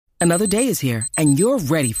Another day is here, and you're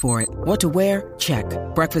ready for it. What to wear? Check.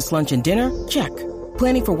 Breakfast, lunch, and dinner? Check.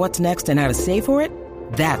 Planning for what's next and how to save for it?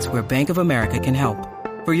 That's where Bank of America can help.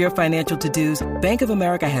 For your financial to-dos, Bank of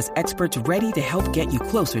America has experts ready to help get you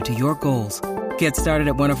closer to your goals. Get started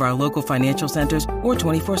at one of our local financial centers or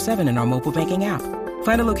 24/7 in our mobile banking app.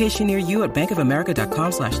 Find a location near you at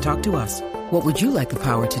bankofamerica.com/talktous. What would you like the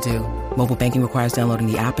power to do? Mobile banking requires downloading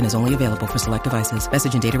the app and is only available for select devices.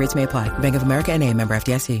 Message and data rates may apply. Bank of America N.A., member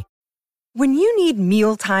FDIC. When you need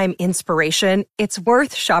mealtime inspiration, it's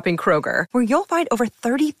worth shopping Kroger, where you'll find over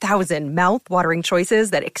 30,000 mouth-watering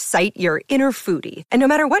choices that excite your inner foodie. And no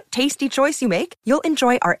matter what tasty choice you make, you'll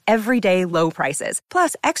enjoy our everyday low prices,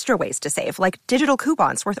 plus extra ways to save, like digital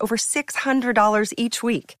coupons worth over $600 each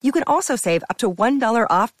week. You can also save up to $1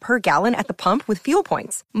 off per gallon at the pump with fuel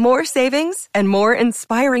points. More savings and more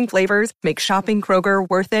inspiring flavors make shopping Kroger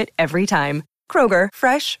worth it every time. Kroger,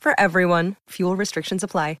 fresh for everyone. Fuel restrictions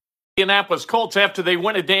apply. Indianapolis Colts after they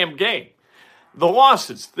win a damn game. The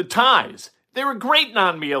losses, the ties, they were grating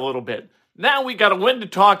on me a little bit. Now we got a win to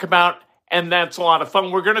talk about, and that's a lot of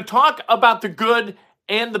fun. We're going to talk about the good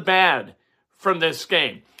and the bad from this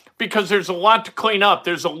game because there's a lot to clean up.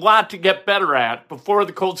 There's a lot to get better at before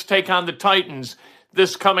the Colts take on the Titans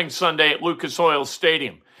this coming Sunday at Lucas Oil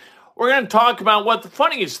Stadium. We're going to talk about what the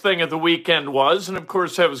funniest thing of the weekend was, and of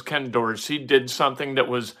course that was Ken Dorsey did something that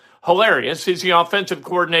was hilarious. He's the offensive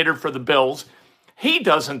coordinator for the Bills. He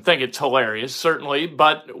doesn't think it's hilarious, certainly,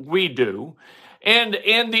 but we do. And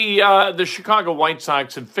the Chicago White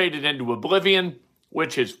Sox have faded into oblivion,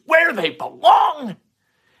 which is where they belong.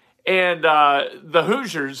 And the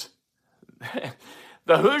Hoosiers,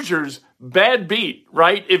 bad beat,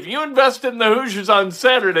 right? If you invested in the Hoosiers on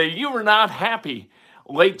Saturday, you were not happy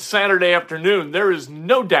late Saturday afternoon. There is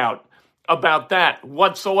no doubt about that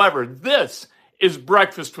whatsoever. This is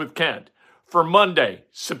Breakfast with Kent for Monday,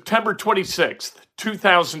 September 26th,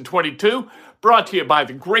 2022, brought to you by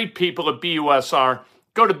the great people at BUSR.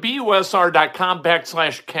 Go to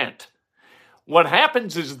busr.com/Kent. What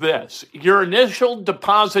happens is this: your initial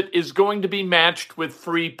deposit is going to be matched with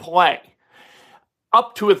free play,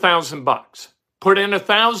 up to $1,000. Put in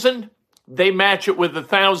 $1,000, they match it with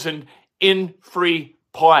 $1,000 in free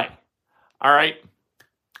play. All right,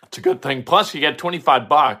 it's a good thing. Plus, you get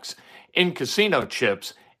 $25 in casino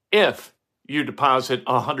chips if you deposit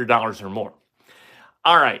 $100 or more.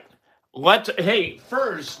 All right,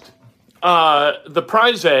 first, the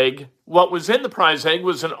prize egg. What was in the prize egg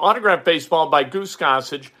was an autographed baseball by Goose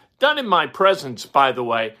Gossage, done in my presence, by the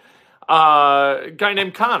way. A guy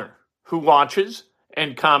named Connor, who watches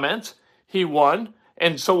and comments. He won,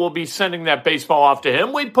 and so we'll be sending that baseball off to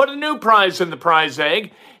him. We put a new prize in the prize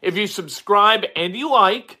egg. If you subscribe and you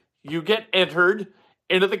like, you get entered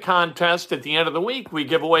into the contest. At the end of the week, we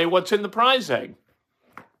give away what's in the prize egg.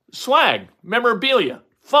 Swag, memorabilia,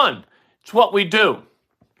 fun. It's what we do.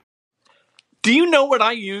 Do you know what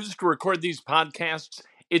I use to record these podcasts?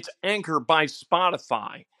 It's Anchor by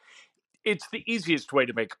Spotify. It's the easiest way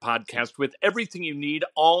to make a podcast with everything you need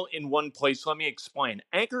all in one place. Let me explain.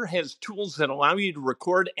 Anchor has tools that allow you to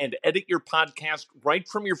record and edit your podcast right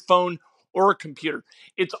from your phone or a computer.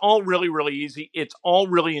 It's all really, really easy. It's all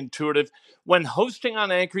really intuitive. When hosting on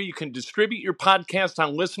Anchor, you can distribute your podcast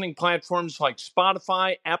on listening platforms like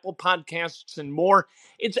Spotify, Apple Podcasts, and more.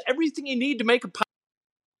 It's everything you need to make a podcast.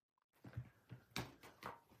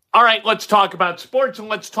 All right, let's talk about sports, and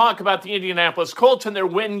let's talk about the Indianapolis Colts and their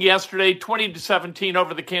win yesterday, 20-17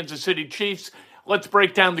 over the Kansas City Chiefs. Let's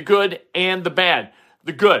break down the good and the bad.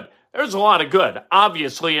 The good. There's a lot of good.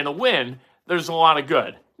 Obviously, in a win, there's a lot of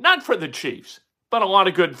good. Not for the Chiefs, but a lot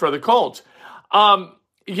of good for the Colts.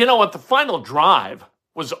 You know what? The final drive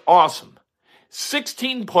was awesome.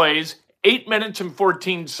 16 plays, 8 minutes and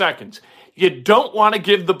 14 seconds. You don't want to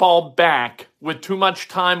give the ball back with too much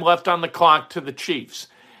time left on the clock to the Chiefs.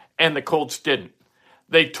 And the Colts didn't.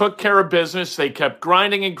 They took care of business. They kept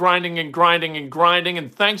grinding and grinding and grinding and grinding.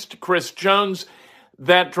 And thanks to Chris Jones,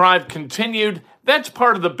 that drive continued. That's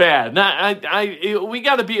part of the bad. Now, we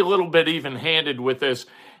got to be a little bit even-handed with this,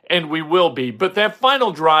 and we will be. But that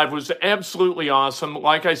final drive was absolutely awesome.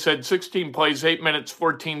 Like I said, 16 plays, 8 minutes,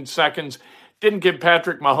 14 seconds. Didn't give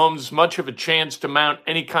Patrick Mahomes much of a chance to mount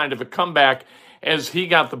any kind of a comeback as he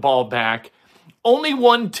got the ball back. Only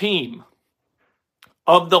one team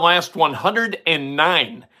of the last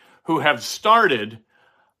 109 who have started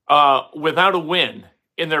without a win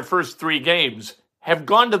in their first 3 games have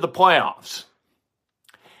gone to the playoffs.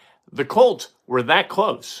 The Colts were that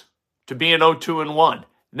close to being 0-2-1.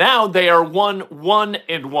 Now they are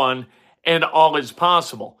 1-1-1, and all is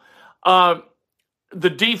possible. The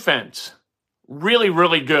defense, really,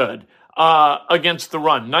 really good. against the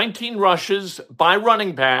run. 19 rushes by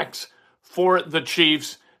running backs for the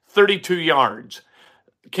Chiefs, 32 yards.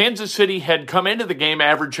 Kansas City had come into the game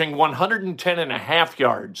averaging 110.5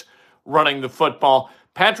 yards running the football.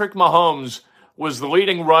 Patrick Mahomes was the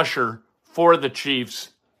leading rusher for the Chiefs.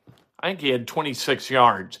 I think he had 26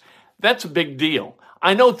 yards. That's a big deal.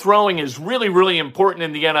 I know throwing is really, really important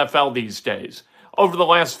in the NFL these days. Over the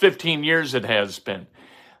last 15 years, it has been.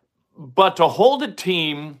 But to hold a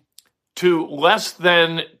team to less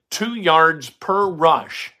than 2 yards per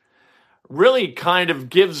rush really kind of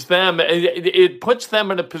gives them, it puts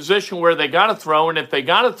them in a position where they got to throw, and if they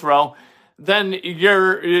got to throw, then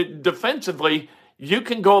you're defensively, you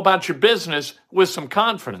can go about your business with some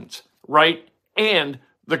confidence, right? And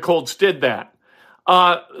the Colts did that.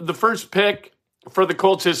 The first pick for the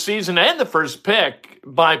Colts this season and the first pick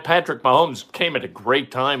by Patrick Mahomes came at a great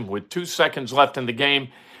time with 2 seconds left in the game.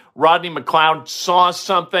 Rodney McLeod saw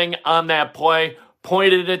something on that play,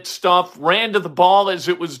 pointed at stuff, ran to the ball as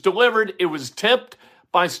it was delivered. It was tipped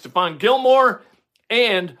by Stephon Gilmore,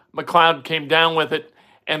 and McLeod came down with it,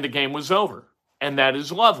 and the game was over. And that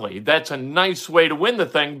is lovely. That's a nice way to win the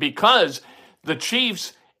thing because the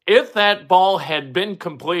Chiefs, if that ball had been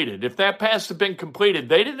completed, if that pass had been completed,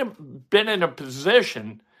 they'd have been in a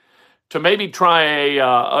position to maybe try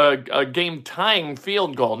a game-tying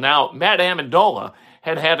field goal. Now, Matt Amendola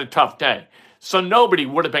had a tough day. So nobody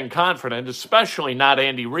would have been confident, especially not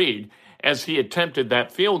Andy Reid, as he attempted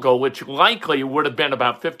that field goal, which likely would have been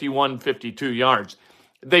about 51, 52 yards.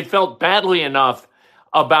 They felt badly enough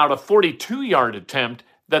about a 42-yard attempt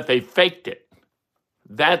that they faked it.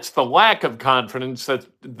 That's the lack of confidence that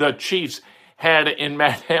the Chiefs had in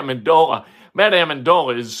Matt Amendola. Matt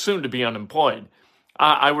Amendola is soon to be unemployed.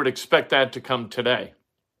 I would expect that to come today.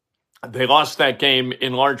 They lost that game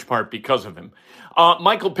in large part because of him.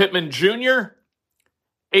 Michael Pittman Jr.,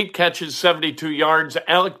 8 catches, 72 yards.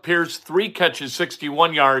 Alec Pierce, 3 catches,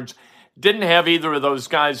 61 yards. Didn't have either of those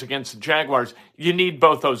guys against the Jaguars. You need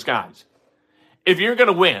both those guys. If you're going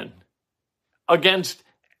to win against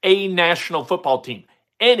a National Football team,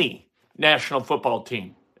 any National Football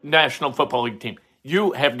team, National Football League team,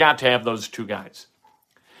 you have got to have those two guys.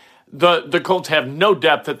 The Colts have no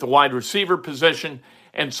depth at the wide receiver position,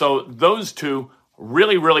 and so those two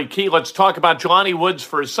really, really key. Let's talk about Jelani Woods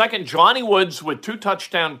for a second. Jelani Woods with 2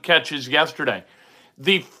 touchdown catches yesterday.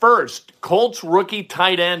 The first Colts rookie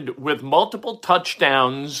tight end with multiple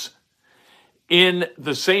touchdowns in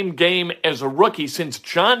the same game as a rookie since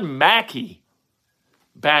John Mackey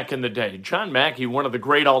back in the day. John Mackey, one of the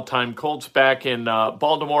great all-time Colts back in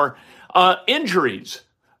Baltimore. Injuries,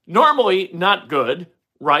 normally not good,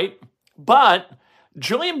 right? But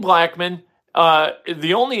Julian Blackmon,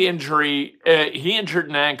 the only injury, he injured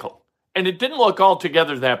an ankle, and it didn't look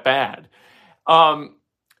altogether that bad.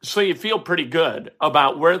 So you feel pretty good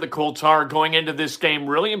about where the Colts are going into this game.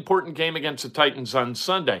 Really important game against the Titans on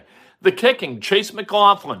Sunday. The kicking, Chase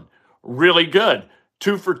McLaughlin, really good.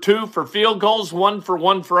 2 for 2 for field goals, 1 for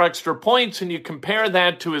 1 for extra points, and you compare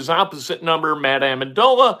that to his opposite number, Matt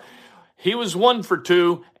Amendola. He was 1 for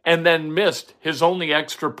 2 and then missed his only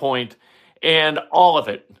extra point, and all of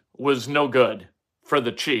it was no good for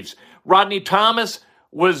the Chiefs. Rodney Thomas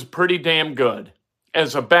was pretty damn good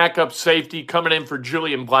as a backup safety coming in for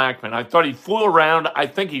Julian Blackmon. I thought he flew around. I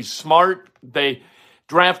think he's smart. They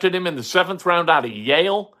drafted him in the 7th round out of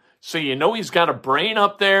Yale, so you know he's got a brain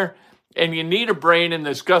up there, and you need a brain in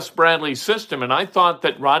this Gus Bradley system, and I thought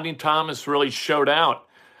that Rodney Thomas really showed out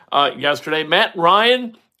yesterday. Matt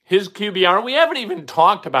Ryan, his QBR, we haven't even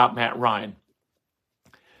talked about Matt Ryan.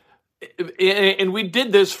 And we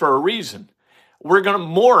did this for a reason. We're going to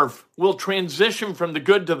morph. We'll transition from the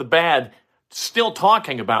good to the bad, still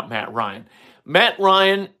talking about Matt Ryan. Matt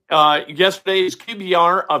Ryan, yesterday's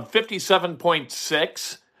QBR of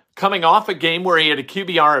 57.6, coming off a game where he had a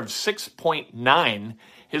QBR of 6.9,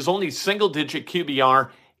 his only single-digit QBR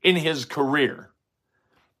in his career.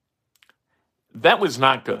 That was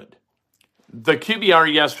not good. The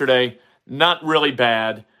QBR yesterday, not really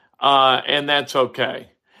bad, and that's okay.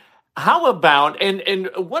 How about, and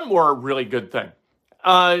one more really good thing.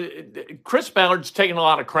 Chris Ballard's taking a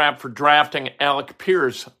lot of crap for drafting Alec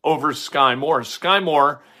Pierce over Sky Moore. Sky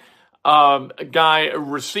Moore, a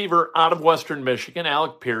receiver out of Western Michigan,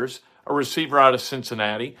 Alec Pierce, a receiver out of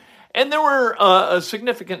Cincinnati. And there were a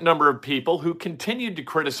significant number of people who continued to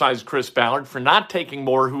criticize Chris Ballard for not taking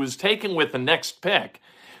Moore, who was taken with the next pick.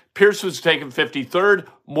 Pierce was taken 53rd.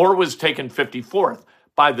 Moore was taken 54th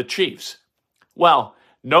by the Chiefs. Well,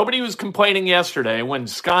 nobody was complaining yesterday when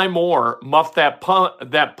Sky Moore muffed that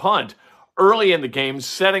punt early in the game,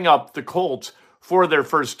 setting up the Colts for their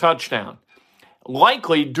first touchdown.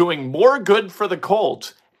 likely doing more good for the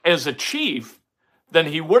Colts as a Chief than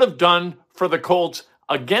he would have done for the Colts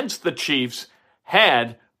against the Chiefs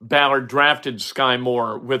had Ballard drafted Sky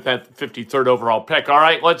Moore with that 53rd overall pick. All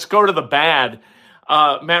right, let's go to the bad.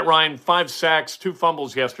 Matt Ryan, 5 sacks, 2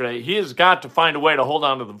 fumbles yesterday. He has got to find a way to hold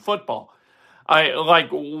on to the football.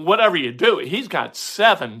 Whatever you do, he's got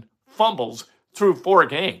 7 fumbles through 4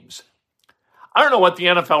 games. I don't know what the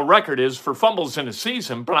NFL record is for fumbles in a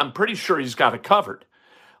season, but I'm pretty sure he's got it covered.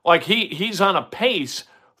 He's on a pace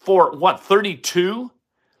for, 32?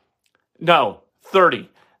 No, 30.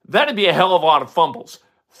 That'd be a hell of a lot of fumbles.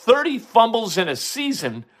 30 fumbles in a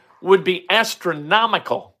season would be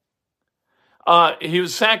astronomical. He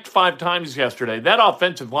was sacked 5 times yesterday. That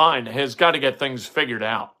offensive line has got to get things figured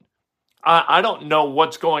out. I don't know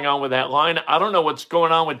what's going on with that line. I don't know what's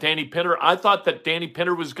going on with Danny Pinter. I thought that Danny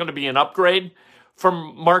Pinter was going to be an upgrade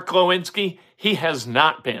from Mark Glowinski. He has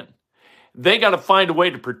not been. They got to find a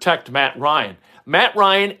way to protect Matt Ryan. Matt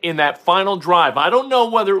Ryan in that final drive, I don't know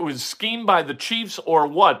whether it was schemed by the Chiefs or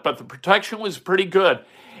what, but the protection was pretty good.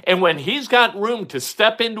 And when he's got room to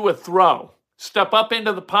step into a throw, step up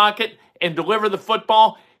into the pocket and deliver the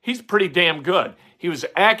football, he's pretty damn good. He was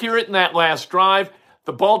accurate in that last drive.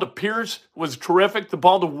 The ball to Pierce was terrific. The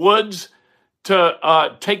ball to Woods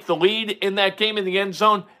to take the lead in that game in the end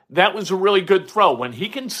zone, that was a really good throw. When he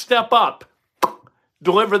can step up,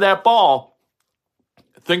 deliver that ball,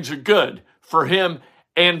 things are good for him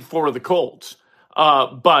and for the Colts.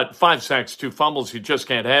 But 5 sacks, 2 fumbles, you just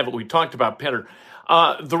can't have it. We talked about Pinter.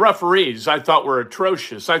 The referees, I thought, were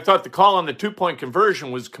atrocious. I thought the call on the 2-point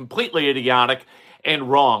conversion was completely idiotic and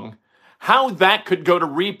wrong. How that could go to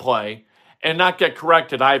replay and not get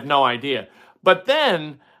corrected, I have no idea. But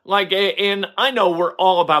then, and I know we're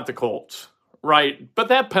all about the Colts, right? But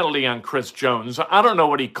that penalty on Chris Jones, I don't know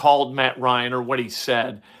what he called Matt Ryan or what he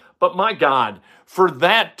said, but my God, for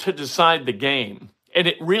that to decide the game, and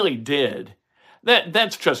it really did,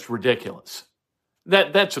 that's just ridiculous.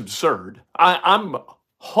 That's absurd. I'm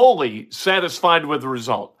wholly satisfied with the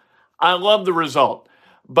result. I love the result.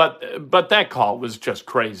 But that call was just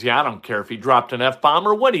crazy. I don't care if he dropped an F-bomb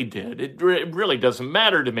or what he did. It really doesn't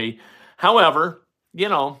matter to me. However,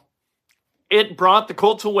 it brought the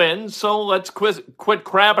Colts a win, so let's quit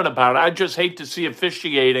crabbing about it. I just hate to see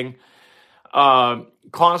officiating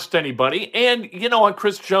cost anybody. And you know what?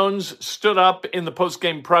 Chris Jones stood up in the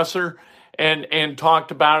postgame presser and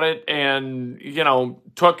talked about it and,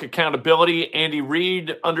 took accountability. Andy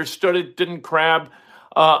Reid understood it, didn't crab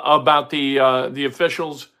about the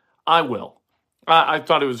officials. I will. I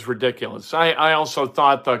thought it was ridiculous. I also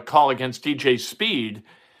thought the call against DJ Speed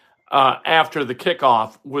after the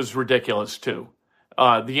kickoff was ridiculous too.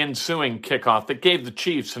 The ensuing kickoff that gave the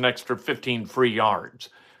Chiefs an extra 15 free yards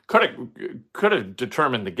could have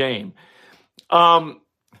determined the game.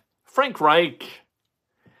 Frank Reich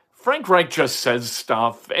just says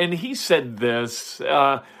stuff, and he said this.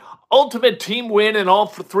 Ultimate team win in all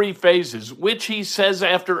 3 phases, which he says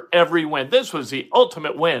after every win. This was the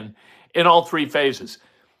ultimate win in all 3 phases.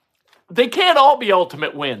 They can't all be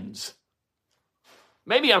ultimate wins.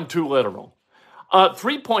 Maybe I'm too literal.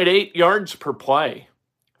 3.8 yards per play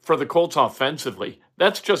for the Colts offensively.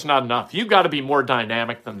 That's just not enough. You got to be more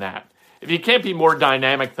dynamic than that. If you can't be more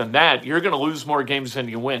dynamic than that, you're going to lose more games than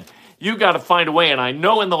you win. You got to find a way. And I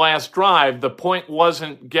know in the last drive, the point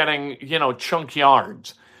wasn't getting, chunk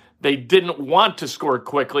yards. They didn't want to score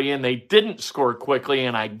quickly, and they didn't score quickly,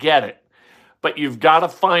 and I get it. But you've got to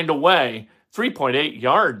find a way. 3.8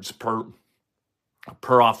 yards per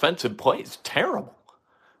offensive play is terrible.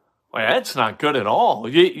 Well, that's not good at all.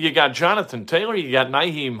 You got Jonathan Taylor, you got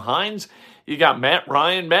Nyheim Hines, you got Matt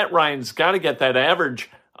Ryan. Matt Ryan's got to get that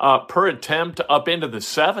average per attempt up into the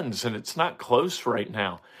 7s, and it's not close right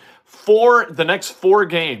now. For the next 4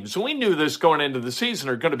 games, we knew this going into the season,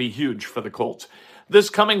 are going to be huge for the Colts. This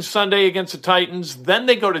coming Sunday against the Titans. Then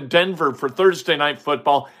they go to Denver for Thursday Night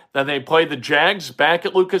Football. Then they play the Jags back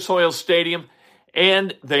at Lucas Oil Stadium.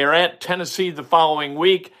 And they are at Tennessee the following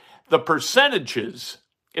week. The percentages,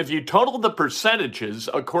 if you total the percentages,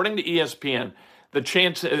 according to ESPN, the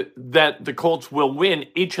chance that the Colts will win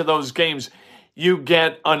each of those games, you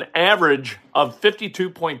get an average of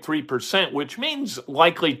 52.3%, which means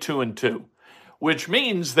likely 2-2, which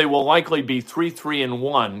means they will likely be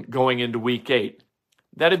 3-1 going into Week 8.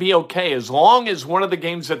 That'd be okay as long as one of the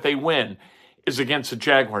games that they win is against the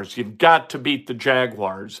Jaguars. You've got to beat the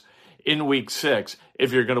Jaguars in Week 6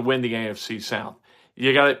 if you're going to win the AFC South.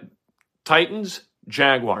 You got it, Titans,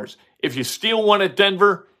 Jaguars. If you steal one at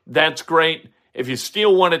Denver, that's great. If you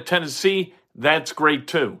steal one at Tennessee, that's great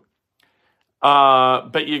too.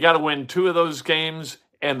 But you got to win 2 of those games,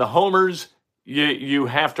 and the homers, You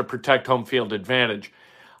have to protect home field advantage.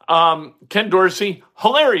 Ken Dorsey,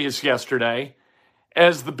 hilarious yesterday,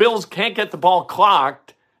 as the Bills can't get the ball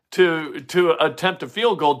clocked to attempt a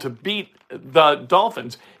field goal to beat the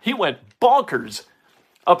Dolphins. He went bonkers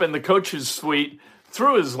up in the coach's suite,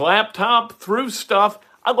 threw his laptop, threw stuff.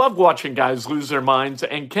 I love watching guys lose their minds,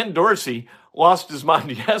 and Ken Dorsey lost his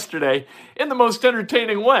mind yesterday in the most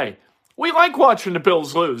entertaining way. We like watching the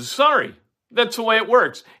Bills lose. Sorry. That's the way it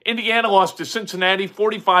works. Indiana lost to Cincinnati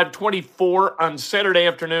 45-24 on Saturday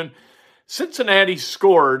afternoon. Cincinnati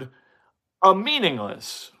scored a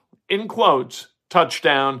meaningless, in quotes,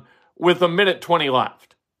 touchdown with a minute 20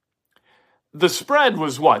 left. The spread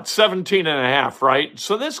was 17.5, right?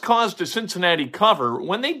 So this caused a Cincinnati cover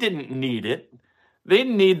when they didn't need it. They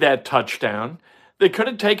didn't need that touchdown. They could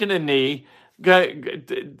have taken a knee.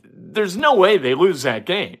 There's no way they lose that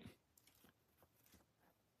game.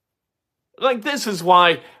 Like, this is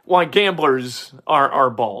why gamblers are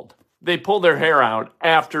bald. They pull their hair out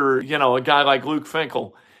after, a guy like Luke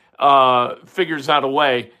Finkel figures out a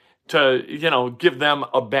way to, give them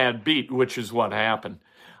a bad beat, which is what happened.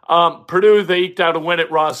 Purdue, they eked out a win at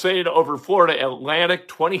Ross-Ade over Florida Atlantic,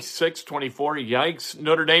 26-24. Yikes.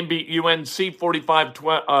 Notre Dame beat UNC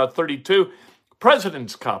 45-32.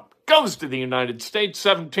 President's Cup goes to the United States,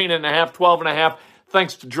 17.5, 12.5.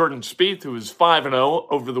 Thanks to Jordan Spieth, who was 5-0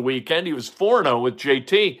 over the weekend. He was 4-0 with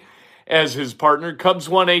JT as his partner. Cubs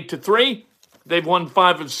won 8-3. They've won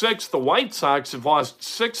 5 of 6. The White Sox have lost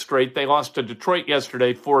 6 straight. They lost to Detroit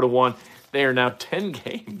yesterday, 4-1. They are now 10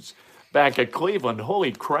 games back at Cleveland.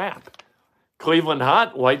 Holy crap. Cleveland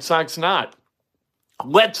hot, White Sox not.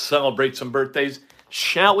 Let's celebrate some birthdays,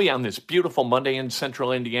 shall we, on this beautiful Monday in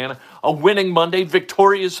Central Indiana? A winning Monday,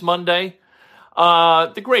 victorious Monday.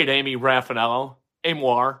 The great Amy Raffanello.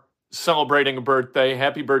 Amoir, celebrating a birthday.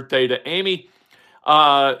 Happy birthday to Amy,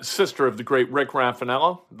 sister of the great Rick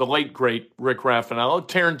Raffanello, the late great Rick Raffanello.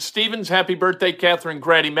 Terrence Stevens, happy birthday. Catherine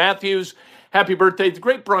Grady Matthews, happy birthday. The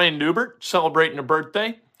great Brian Newbert, celebrating a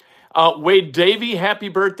birthday. Wade Davey, happy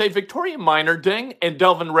birthday. Victoria Minerding and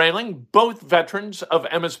Delvin Railing, both veterans of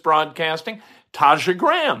MS Broadcasting. Taja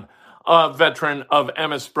Graham, a veteran of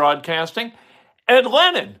MS Broadcasting. Ed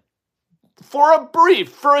Lennon, for a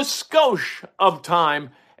skosh of time,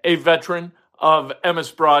 a veteran of MS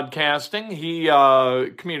Broadcasting. He,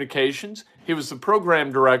 communications. He was the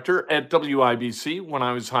program director at WIBC when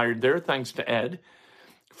I was hired there, thanks to Ed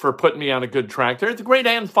for putting me on a good track there. The great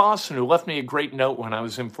Ann Fossen, who left me a great note when I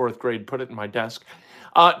was in 4th grade, put it in my desk.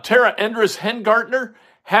 Tara Endress Hengartner,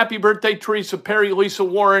 happy birthday. Teresa Perry, Lisa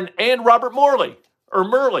Warren, and Robert Morley, or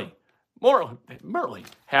Murley. Murley,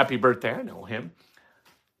 happy birthday. I know him.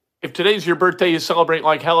 If today's your birthday, you celebrate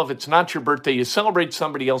like hell. If it's not your birthday, you celebrate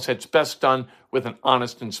somebody else. That's best done with an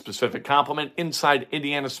honest and specific compliment. Inside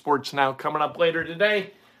Indiana Sports Now, coming up later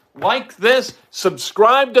today. Like this,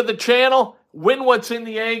 subscribe to the channel, win what's in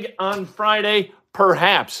the egg on Friday.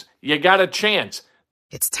 Perhaps you got a chance.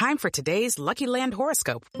 It's time for today's Lucky Land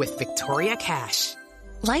horoscope with Victoria Cash.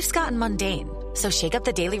 Life's gotten mundane, so shake up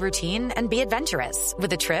the daily routine and be adventurous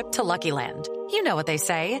with a trip to Lucky Land. You know what they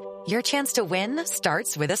say. Your chance to win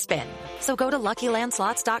starts with a spin. So go to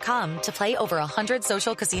LuckyLandSlots.com to play over 100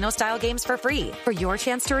 social casino-style games for free for your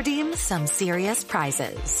chance to redeem some serious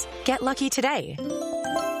prizes. Get lucky today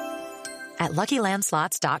at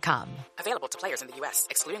LuckyLandSlots.com. Available to players in the U.S.,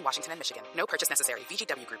 excluding Washington and Michigan. No purchase necessary.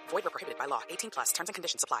 VGW Group. Void where prohibited by law. 18+. Terms and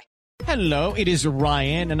conditions apply. Hello, it is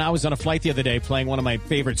Ryan, and I was on a flight the other day playing one of my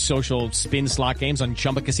favorite social spin slot games on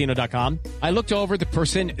ChumbaCasino.com. I looked over at the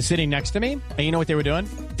person sitting next to me, and you know what they were doing?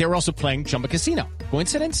 They were also playing Chumba Casino.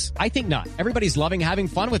 Coincidence? I think not. Everybody's loving having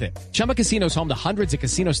fun with it. Chumba Casino is home to hundreds of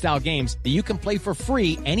casino-style games that you can play for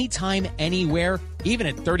free anytime, anywhere, even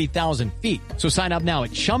at 30,000 feet. So sign up now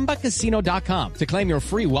at ChumbaCasino.com to claim your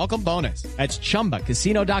free welcome bonus. That's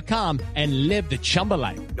ChumbaCasino.com and live the Chumba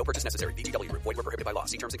life. No purchase necessary. VGW Group. Void where prohibited by law.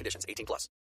 See terms and conditions. 18+.